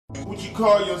What you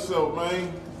call yourself,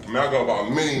 man? Man, I go by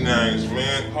many names,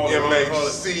 man.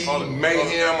 MAC,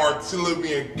 Mayhem,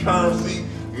 Artillery and Currency,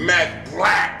 Mac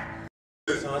Black,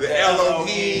 the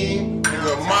Elohim,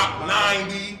 the Mach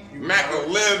 90, Mac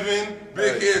 11,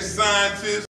 Big Head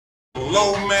Scientist,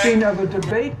 Low Mac. Scene of a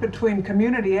debate between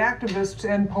community activists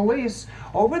and police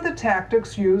over the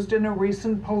tactics used in a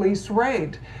recent police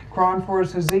raid. Cron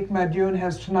 4's Hazik Madyoun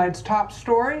has tonight's top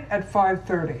story at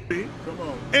 5:30.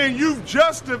 And you've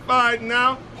justified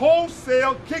now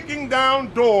wholesale kicking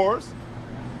down doors,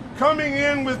 coming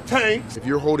in with tanks. If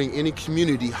you're holding any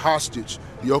community hostage,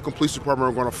 the Oakland Police Department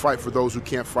are going to fight for those who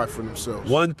can't fight for themselves.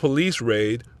 One police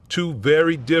raid, two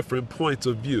very different points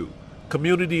of view.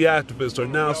 Community activists are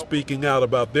now speaking out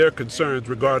about their concerns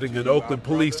regarding an Oakland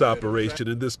police operation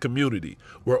in this community,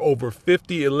 where over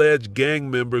 50 alleged gang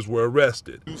members were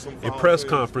arrested. A press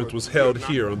conference was held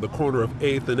here on the corner of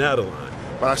 8th and Adeline.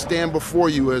 But I stand before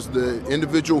you as the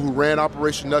individual who ran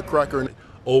Operation Nutcracker.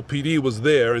 OPD was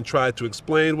there and tried to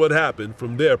explain what happened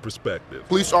from their perspective.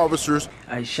 Police officers.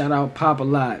 Hey, shout out Pop a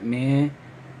lot, man.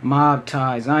 Mob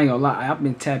ties. I ain't gonna lie. I've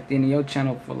been tapped into your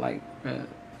channel for like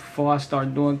before I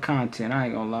started doing content. I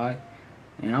ain't gonna lie.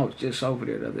 And I was just over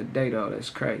there the other day though.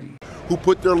 That's crazy. Who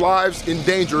put their lives in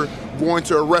danger going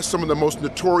to arrest some of the most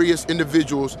notorious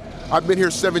individuals. I've been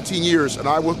here 17 years and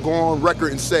I will go on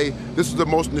record and say this is the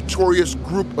most notorious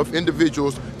group of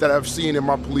individuals that I've seen in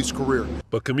my police career.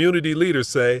 But community leaders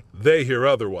say they hear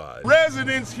otherwise.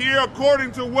 Residents here,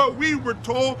 according to what we were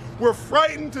told, were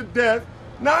frightened to death,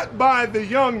 not by the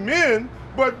young men,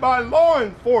 but by law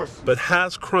enforcement. But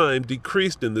has crime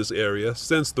decreased in this area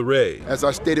since the raid? As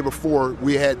I stated before,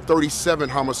 we had 37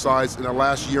 homicides in the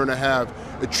last year and a half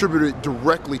attributed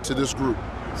directly to this group.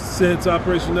 Since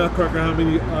Operation Nutcracker, how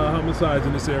many homicides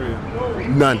in this area?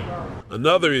 None.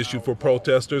 Another issue for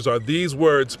protesters are these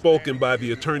words spoken by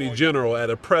the Attorney General at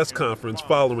a press conference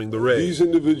following the raid. These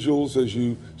individuals, as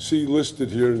you see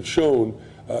listed here and shown,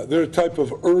 they're a type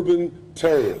of urban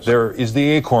terrorists. There is the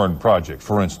Acorn Project,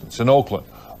 for instance, in Oakland.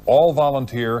 All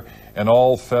volunteer and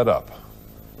all fed up.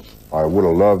 I would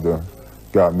have loved to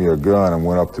got me a gun and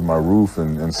went up to my roof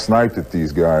and sniped at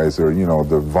these guys, or, you know,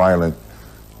 the violent,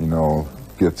 you know,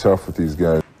 get tough with these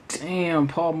guys. Damn,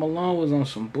 Paul Malone was on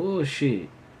some bullshit.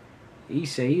 He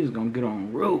said he was gonna get on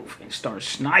the roof and start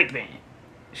sniping.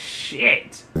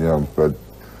 Shit. Yeah, but,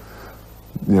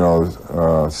 you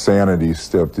know, sanity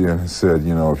stepped in and said,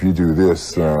 you know, if you do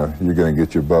this, you're going to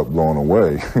get your butt blown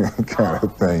away, kind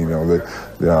of thing. You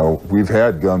know, we've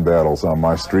had gun battles on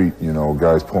my street, you know,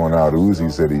 guys pulling out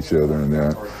Uzis at each other and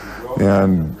that.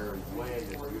 And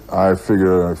I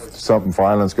figure if something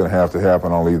violent's going to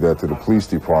happen, I'll leave that to the police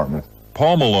department.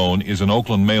 Paul Malone is an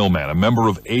Oakland mailman, a member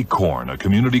of Acorn, a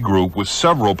community group with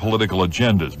several political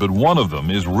agendas, but one of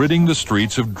them is ridding the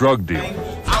streets of drug dealers.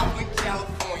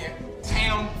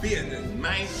 Business,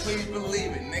 man, please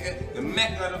believe it, nigga. The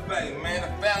Mecca of the Bay, man,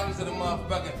 the founders of the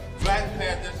motherfucking Black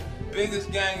Panthers,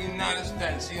 biggest gang in the United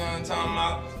States, you know what I'm talking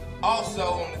about? Also,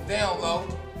 on the down low,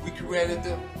 we created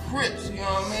the Crips, you know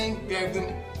what I mean? Gave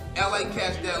them LA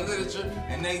cats that literature,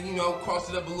 and they, you know,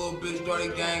 crossed it up a little bit,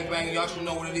 started gang banging. Y'all should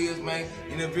know what it is, man.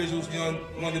 Individuals, you know,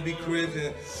 wanted to be Crips,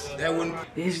 and that wouldn't.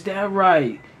 Is that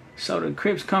right? So the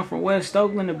Crips come from West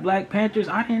Oakland, the Black Panthers?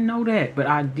 I didn't know that, but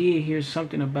I did hear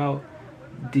something about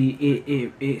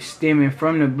it stemming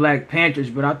from the Black Panthers,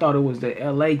 but I thought it was the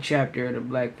LA chapter of the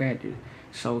Black Panthers.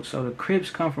 So the Crips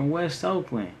come from West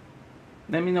Oakland.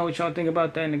 Let me know what y'all think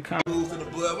about that in the comments. To the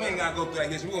blood. We ain't gotta go through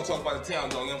that history. We're gonna talk about the town,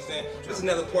 though, you know what I'm saying? This is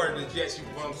another part of the Jets, you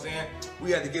know what I'm saying?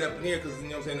 We had to get up in here because, you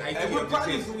know what I'm saying? Hey, what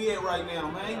projects are we at right now,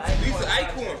 man? These are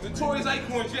Acorns, notorious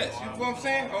Acorn Jets, you know what I'm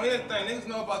saying? On everything, niggas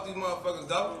know about these motherfuckers,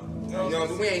 though. You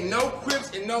know, we ain't no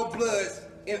Crips and no Bloods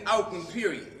in Oakland,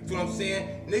 period. You feel what I'm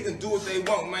saying? They can do what they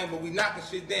want, man, but we knocking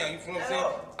shit down. You feel what I'm saying?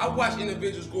 I watch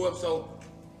individuals grow up, so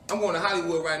I'm going to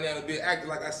Hollywood right now to be acting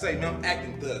like I say, man, I'm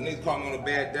acting thug. Niggas call me on a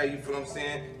bad day, you feel what I'm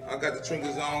saying? I got the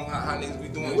trinkets on, how niggas be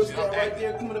doing What's shit. that right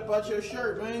there coming up out your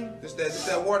shirt, man? This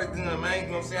that water gun, man,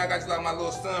 you know what I'm saying? I got like my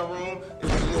little sunroom.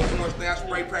 It's a little orange thing. I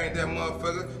spray painted that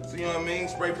motherfucker. So you know what I mean?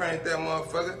 Spray painted that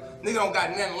motherfucker. Nigga don't got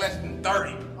nothing less than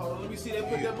 30. Hold on, let me see that.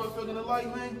 Put that motherfucker in the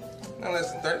light, man. Nothing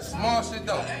less than 30. Small shit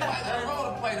though. Hey, roll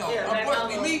the play though.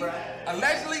 Unfortunately, me,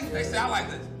 allegedly, they say I like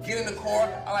to get in the car.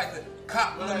 I like to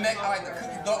cop the neck. I like to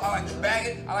cook the dope. I like to bag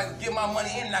it. I like to get my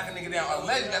money in and knock a nigga down.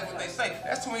 Allegedly, that's what they say.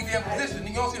 That's too many damn positions.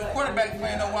 You don't see the quarterback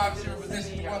playing no wide receiver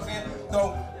position. You know what I'm saying?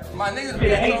 So my niggas.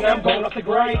 Yeah, hey, I'm going up the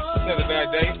grade. It's another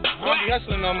bad day. I don't be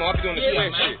hustling no more. I be doing the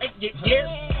same shit.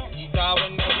 Yeah. You thought I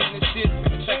wasn't gonna get in this shit?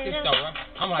 Check this though, right?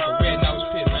 I'm like a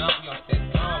red-nosed pit, man. I'm like that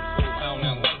dog food. I don't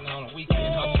know, waiting on a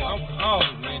weekend hustle. I'm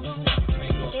hungry, man.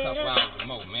 Maybe go a couple hours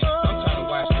more, man.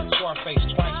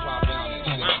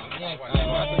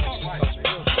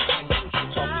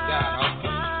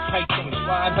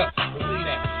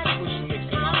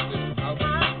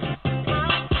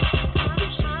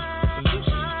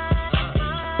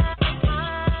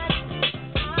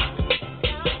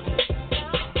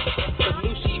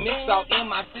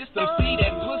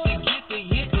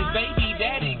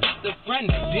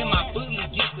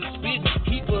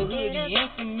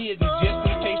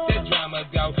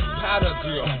 go. Powder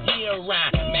girl, year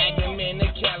round, Magnum in the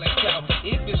calico.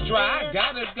 If it's dry, I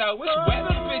gotta go. It's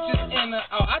weather bitches in the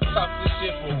I talk this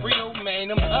shit for real, man.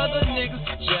 Them other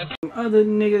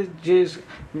niggas just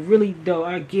really though.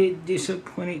 I get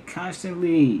disappointed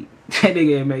constantly. That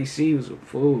nigga MAC was a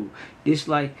fool. This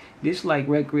like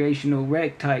recreational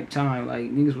rec type time.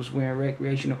 Like niggas was wearing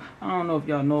recreational. I don't know if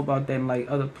y'all know about that in like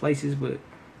other places, but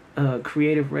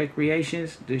creative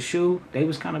recreations, the shoe, they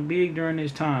was kind of big during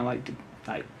this time, like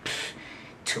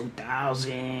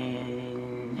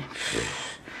 2000.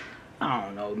 I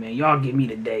don't know, man. Y'all give me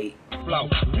the date. Flow.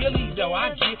 Really though,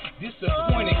 I get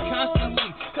disappointed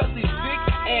constantly, cause these big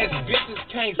ass bitches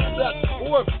can't suck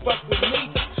or fuck with me.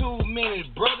 2 minutes,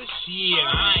 brother, shit,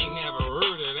 I ain't never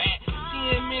heard of that.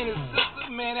 10 minutes,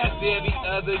 sister, man, that's every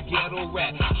other ghetto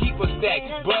rap. Keep a stack,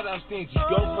 but I'm stingy.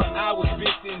 Go for hours,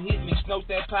 bitch, then hit me, smoke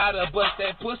that powder, bust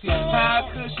that pussy. How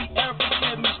could she ever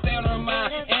forgive me? Stay on her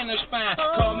mind and her spine.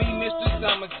 Call me Mr.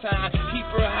 Summertime, keep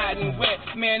her hot and wet.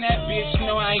 Man, that bitch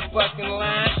know I ain't fucking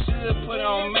lying. Should put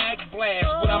on Mac Blast,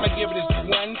 but I'ma give her this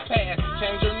one pass.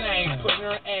 Change her name, put in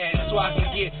her ass, so I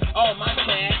can get all my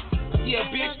cash. Yeah,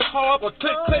 bitch, hold up or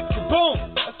click, click, boom.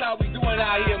 That's how we doing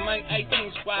out here, man.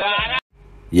 18 squad.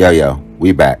 Yo,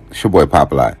 we back. It's your boy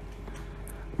Populi.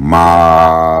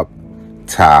 Mob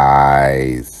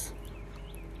ties.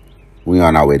 We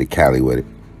on our way to Cali with it.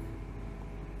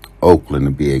 Oakland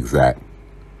to be exact.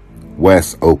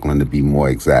 West Oakland to be more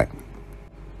exact.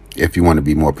 If you want to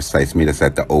be more precise, meet us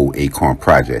at the old Acorn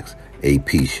Projects. AP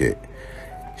shit.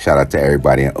 Shout out to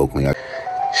everybody in Oakland.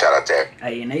 Shout out to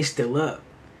everybody. Hey, and they still up.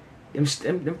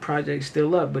 Them projects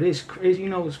still up, but it's crazy. You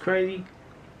know what's crazy?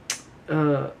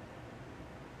 You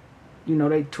know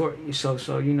they tore.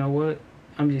 So you know what?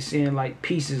 I'm just saying like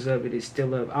pieces of it is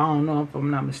still up. I don't know if I'm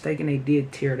not mistaken. They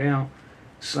did tear down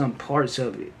some parts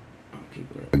of it.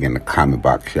 In the comment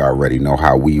box, you already know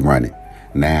how we run it.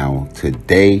 Now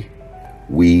today,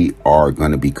 we are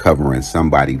going to be covering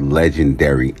somebody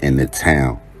legendary in the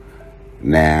town.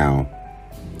 Now,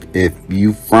 if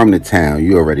you from the town,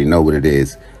 you already know what it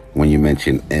is when you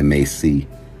mention MAC,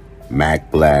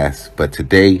 Mac Blast. But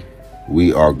today,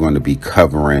 we are going to be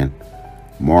covering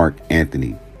Mark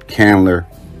Anthony Candler,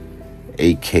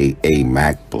 a.k.a.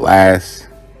 Mac Blast,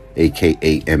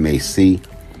 a.k.a. MAC,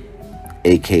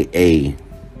 a.k.a.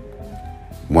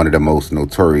 one of the most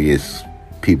notorious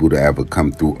people to ever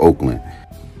come through Oakland,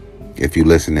 if you're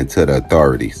listening to the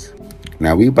authorities.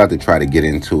 Now, we about to try to get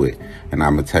into it, and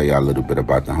I'm going to tell you a little bit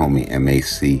about the homie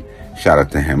MAC. Shout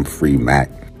out to him, Free Mac.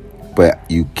 But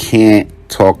you can't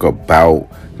talk about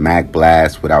Mac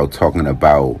Blast without talking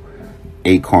about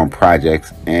Acorn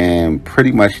Projects and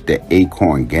pretty much the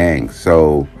Acorn gang.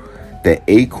 So the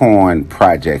Acorn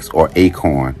Projects, or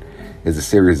Acorn, is a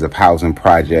series of housing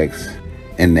projects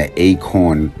in the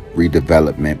Acorn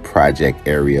Redevelopment Project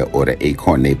area, or the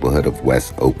Acorn neighborhood of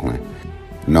West Oakland.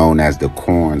 Known as the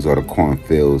Corns or the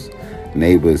Cornfields,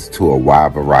 neighbors to a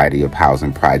wide variety of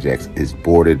housing projects, is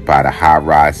bordered by the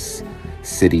high-rise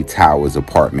City Towers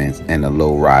apartments and the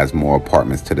low-rise Moore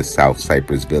apartments to the south,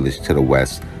 Cypress Village to the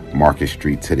west, Market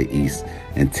Street to the east,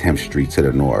 and 10th Street to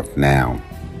the north. Now,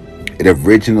 it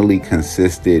originally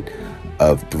consisted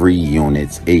of 3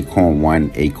 units, Acorn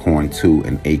 1, Acorn 2,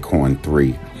 and Acorn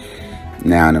 3.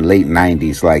 Now, in the late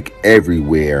 90s, like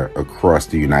everywhere across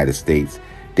the United States,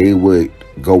 they would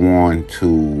go on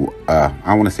to,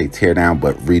 I want to say tear down,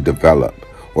 but redevelop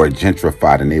or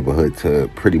gentrify the neighborhood to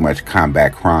pretty much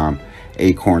combat crime.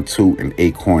 Acorn 2 and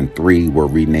Acorn 3 were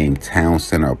renamed Town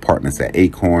Center Apartments at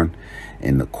Acorn,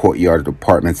 and the Courtyard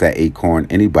Apartments at Acorn.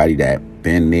 Anybody that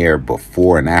been there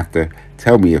before and after,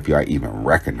 tell me if y'all even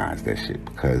recognize that shit,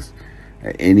 because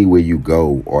anywhere you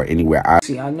go or anywhere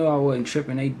I know I wasn't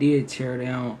tripping. They did tear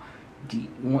down,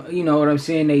 you know what I'm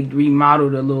saying? They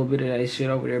remodeled a little bit of that shit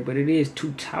over there, but it is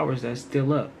 2 towers that's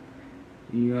still up.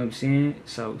 You know what I'm saying?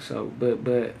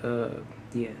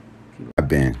 Yeah. I've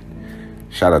been.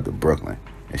 Shout out to Brooklyn.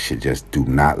 That shit just do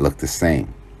not look the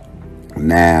same.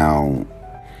 Now,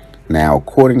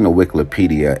 according to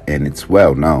Wikipedia, and it's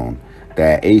well known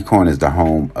that Acorn is the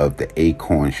home of the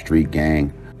Acorn Street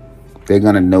Gang. They're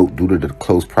going to note, due to the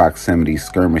close proximity,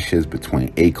 skirmishes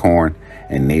between Acorn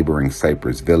and neighboring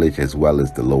Cypress Village, as well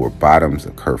as the lower bottoms,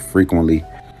 occur frequently.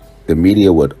 The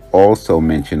media would also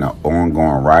mention an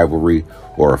ongoing rivalry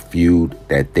or a feud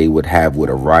that they would have with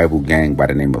a rival gang by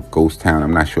the name of Ghost Town.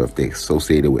 I'm not sure if they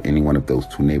associated with any one of those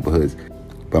 2 neighborhoods,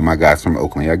 but my guys from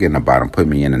Oakland, y'all getting the bottom, put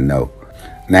me in the know.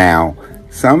 Now,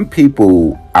 some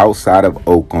people outside of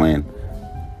Oakland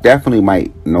definitely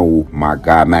might know my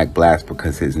guy Mac Blast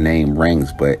because his name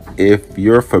rings, but if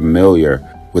you're familiar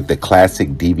with the classic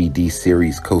DVD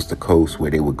series Coast to Coast,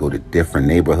 where they would go to different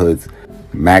neighborhoods.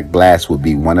 Mac Blast would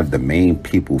be one of the main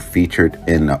people featured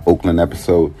in the Oakland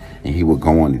episode, and he would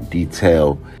go on to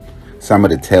detail some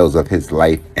of the tales of his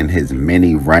life and his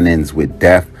many run-ins with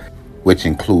death, which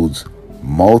includes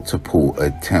multiple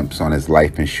attempts on his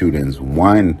life and shootings.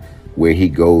 One where he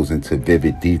goes into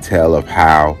vivid detail of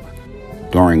how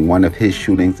during one of his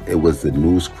shootings, it was the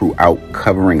news crew out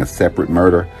covering a separate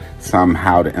murder.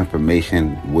 Somehow the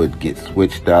information would get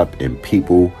switched up and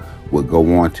people would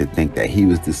go on to think that he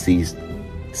was deceased,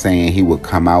 saying he would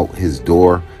come out his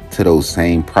door to those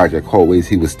same project hallways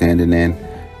he was standing in,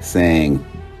 saying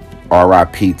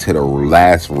RIP to the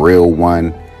last real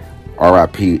one,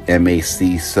 RIP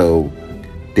MAC. So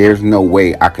there's no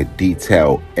way I could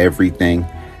detail everything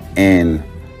in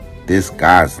this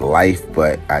guy's life,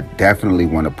 but I definitely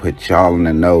want to put y'all in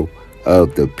the know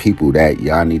of the people that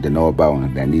y'all need to know about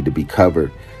and that need to be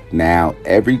covered. Now,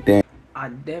 everything. I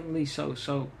definitely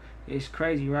so it's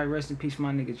crazy, right? Rest in peace,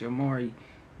 my nigga Jamari.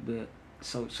 But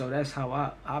so that's how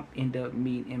I end up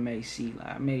meeting MAC.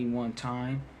 Like I met him one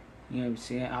time. You know what I'm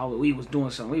saying? We was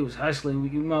doing something. We was hustling.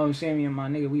 You know what I'm saying? Me and my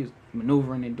nigga, we was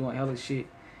maneuvering and doing hella shit.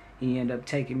 He ended up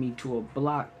taking me to a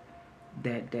block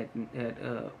that the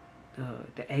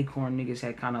Acorn niggas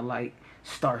had kind of like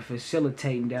start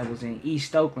facilitating. That was in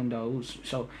East Oakland though.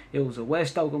 It was a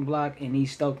West Oakland block in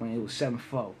East Oakland. It was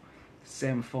 7-4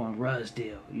 in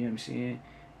Rusdale. You know what I'm saying?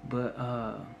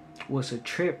 But what's a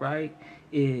trip, right?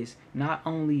 Is not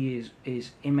only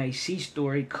is MAC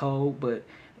story cold, but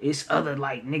it's other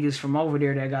like niggas from over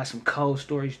there that got some cold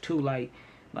stories too. Like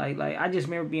I just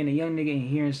remember being a young nigga and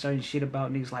hearing certain shit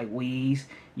about niggas like W.I.G.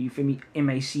 You feel me?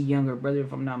 MAC younger brother,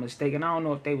 if I'm not mistaken. I don't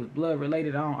know if they was blood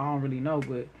related. I don't really know,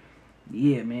 but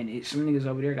yeah, man, some niggas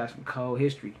over there got some cold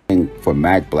history. For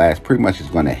Mac Blast, pretty much is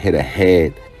going to hit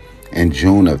ahead in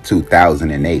June of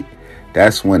 2008.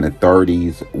 That's when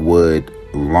authorities would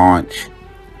launch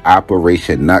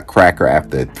Operation Nutcracker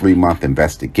after a 3-month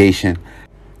investigation.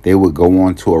 They would go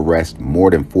on to arrest more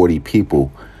than 40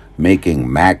 people,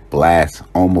 making Mac Blast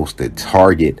almost the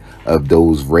target of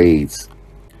those raids,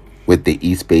 with the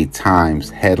East Bay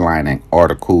Times headlining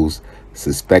articles,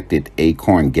 suspected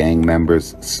Acorn gang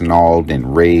members snarled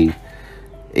and raved,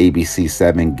 ABC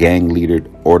 7 gang leader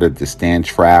ordered to stand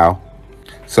trial.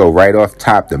 So right off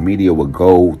top, the media would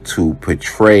go to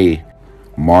portray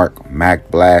Mark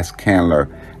Mac Blast Candler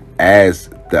as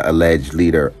the alleged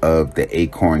leader of the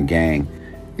Acorn gang,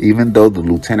 even though the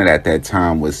lieutenant at that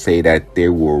time would say that they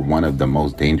were one of the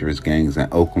most dangerous gangs in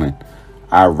Oakland.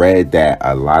 I read that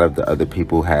a lot of the other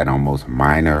people had almost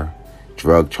minor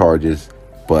drug charges,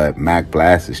 but Mac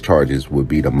Blast's charges would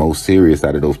be the most serious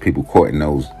out of those people caught in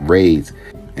those raids.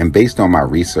 And based on my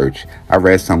research, I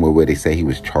read somewhere where they say he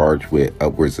was charged with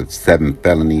upwards of 7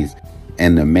 felonies.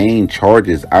 And the main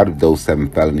charges out of those 7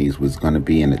 felonies was going to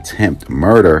be an attempt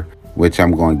murder, which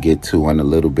I'm going to get to in a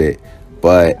little bit.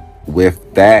 But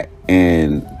with that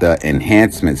and the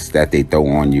enhancements that they throw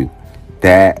on you,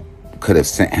 that could have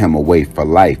sent him away for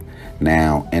life.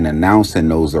 Now, in announcing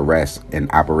those arrests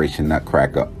in Operation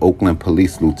Nutcracker, Oakland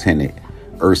Police Lieutenant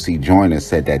Ursi Joyner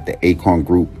said that the Acorn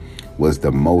Group was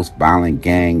the most violent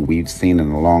gang we've seen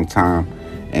in a long time.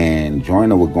 And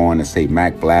Joyner would go on to say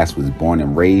Mac Blast was born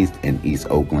and raised in East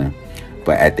Oakland,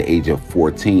 but at the age of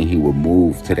 14, he would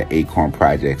move to the Acorn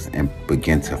projects and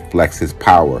begin to flex his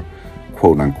power,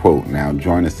 quote unquote. Now,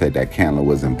 Joyner said that Candler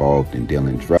was involved in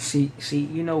dealing drugs. See,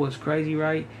 you know what's crazy,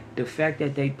 right? The fact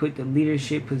that they put the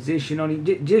leadership position on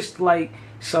him, just like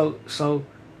so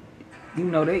you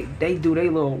know, they do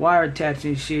their little wiretaps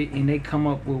and shit, and they come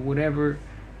up with whatever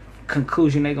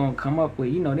conclusion they gonna come up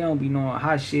with. You know, they don't be knowing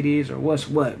how shit is or what's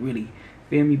what, really.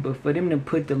 Feel me? But for them to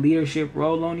put the leadership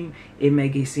role on him, it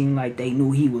make it seem like they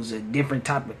knew he was a different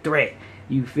type of threat.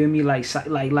 You feel me? Like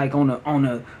on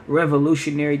a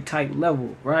revolutionary type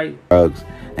level, right? Drugs,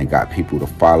 and got people to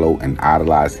follow and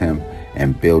idolize him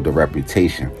and build a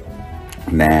reputation.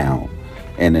 Now,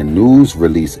 in a news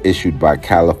release issued by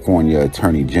California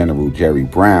Attorney General Jerry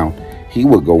Brown, he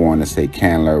would go on to say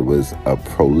Candler was a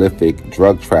prolific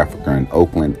drug trafficker in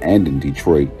Oakland and in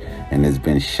Detroit, and has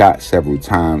been shot several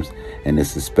times and is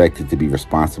suspected to be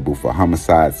responsible for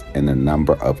homicides and a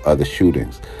number of other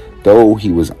shootings, though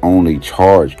he was only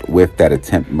charged with that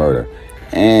attempt murder.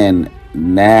 And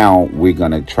now we're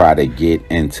going to try to get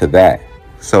into that.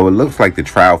 So it looks like the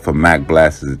trial for Mac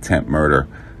Blast's attempt murder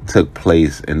took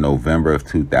place in November of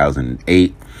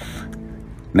 2008.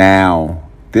 Now,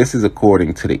 this is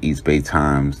according to the East Bay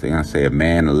Times. They're going to say a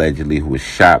man allegedly who was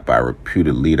shot by a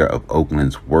reputed leader of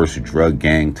Oakland's worst drug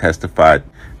gang testified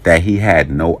that he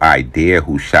had no idea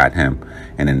who shot him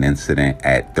in an incident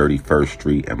at 31st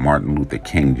Street and Martin Luther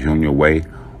King Jr. Way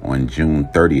on June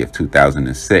 30th,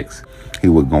 2006. He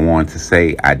would go on to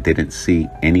say, "I didn't see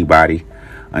anybody."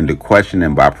 Under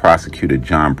questioning by prosecutor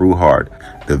John Bruhard,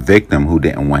 the victim, who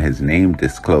didn't want his name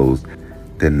disclosed,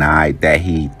 denied that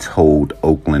he told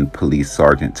Oakland Police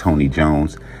Sergeant Tony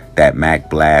Jones that Mac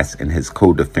Blast and his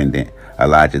co-defendant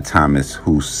Elijah Thomas,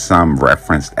 who some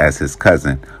referenced as his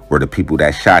cousin, were the people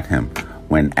that shot him.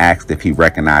 When asked if he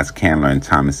recognized Candler and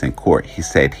Thomas in court, he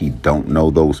said he don't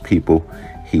know those people.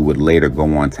 He would later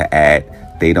go on to add,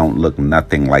 "They don't look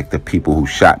nothing like the people who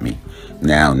shot me."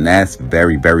 Now, that's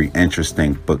very, very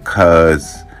interesting,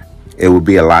 because it would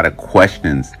be a lot of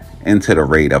questions into the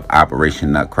raid of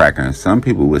Operation Nutcracker. And some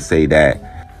people would say that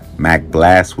Mac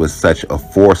Blast was such a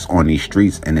force on these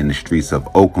streets and in the streets of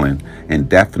Oakland, and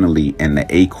definitely in the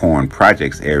Acorn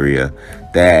Projects area,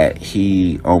 that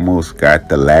he almost got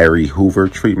the Larry Hoover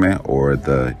treatment or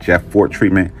the Jeff Fort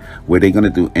treatment, where they're going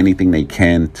to do anything they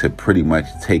can to pretty much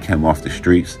take him off the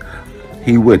streets.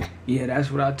 He would. Yeah,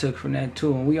 that's what I took from that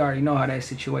too. And we already know how that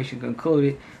situation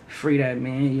concluded. Free that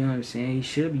man, you know what I'm saying? He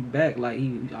should be back. Like,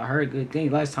 I heard good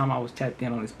things. Last time I was tapped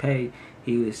in on his page,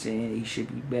 he was saying he should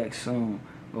be back soon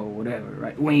or whatever,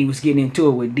 right? When he was getting into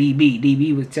it with DB.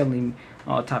 DB was telling him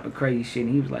all type of crazy shit,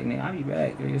 and he was like, "Nigga, I'll be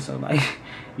back." So like,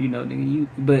 you know, nigga,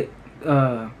 but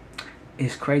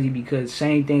it's crazy because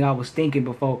same thing I was thinking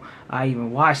before I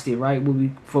even watched it, right?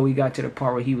 Before we got to the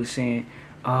part where he was saying,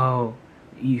 "Oh,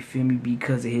 you feel me,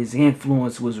 because of his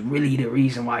influence was really the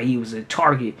reason why he was a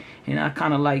target." And I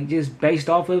kind of like, just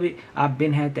based off of it, I've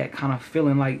been had that kind of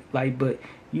feeling like, but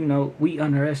you know, we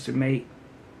underestimate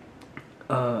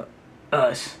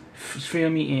us,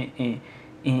 feel me,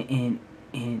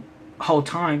 and whole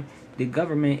time the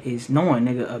government is knowing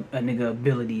a nigga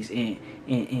abilities, and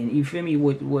you feel me,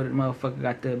 what a motherfucker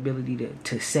got the ability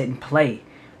to set and play,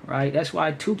 right? That's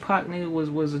why Tupac, nigga,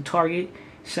 was a target,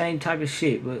 same type of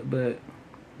shit, but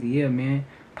yeah, man.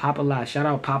 Pop-A-Lot. Shout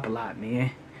out Pop-A-Lot,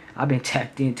 man. I've been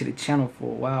tapped into the channel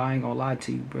for a while. I ain't gonna lie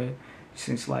to you, bro.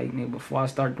 Since, like, nigga, before I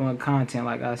start doing content,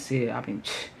 like I said, I've been...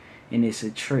 And it's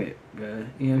a trip, bro.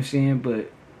 You know what I'm saying?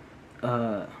 But,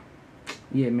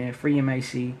 yeah, man. Free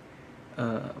MAC.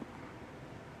 And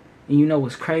you know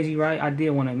what's crazy, right? I did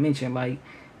want to mention, like,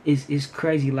 it's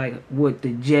crazy, like, what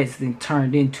the Jets then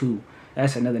turned into.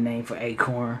 That's another name for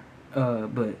Acorn.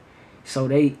 But, so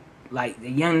they... Like,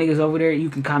 the young niggas over there, you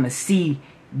can kind of see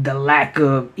the lack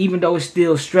of, even though it's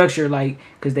still structured, like,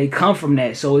 because they come from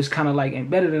that, so it's kind of like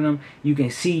embedded in them. You can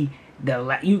see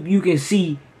you can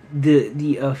see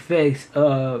the effects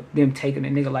of them taking a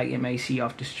nigga like MAC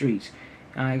off the streets.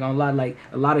 I ain't gonna lie, like,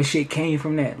 a lot of shit came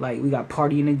from that. Like, we got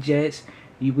Party in the Jets,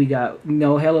 we got, you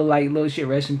know, hella, like, little shit,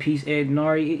 rest in peace, Ed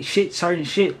Nari, certain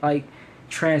shit, like,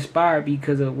 transpired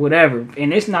because of whatever.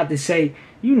 And it's not to say,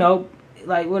 you know,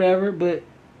 like, whatever, but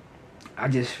I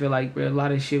just feel like, bro, a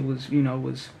lot of shit was, you know,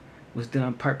 was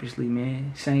done purposely,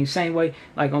 man. Same way,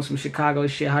 like on some Chicago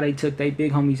shit, how they took they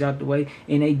big homies out the way,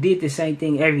 and they did the same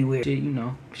thing everywhere. Shit, you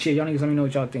know, shit, y'all niggas let me know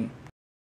what y'all think.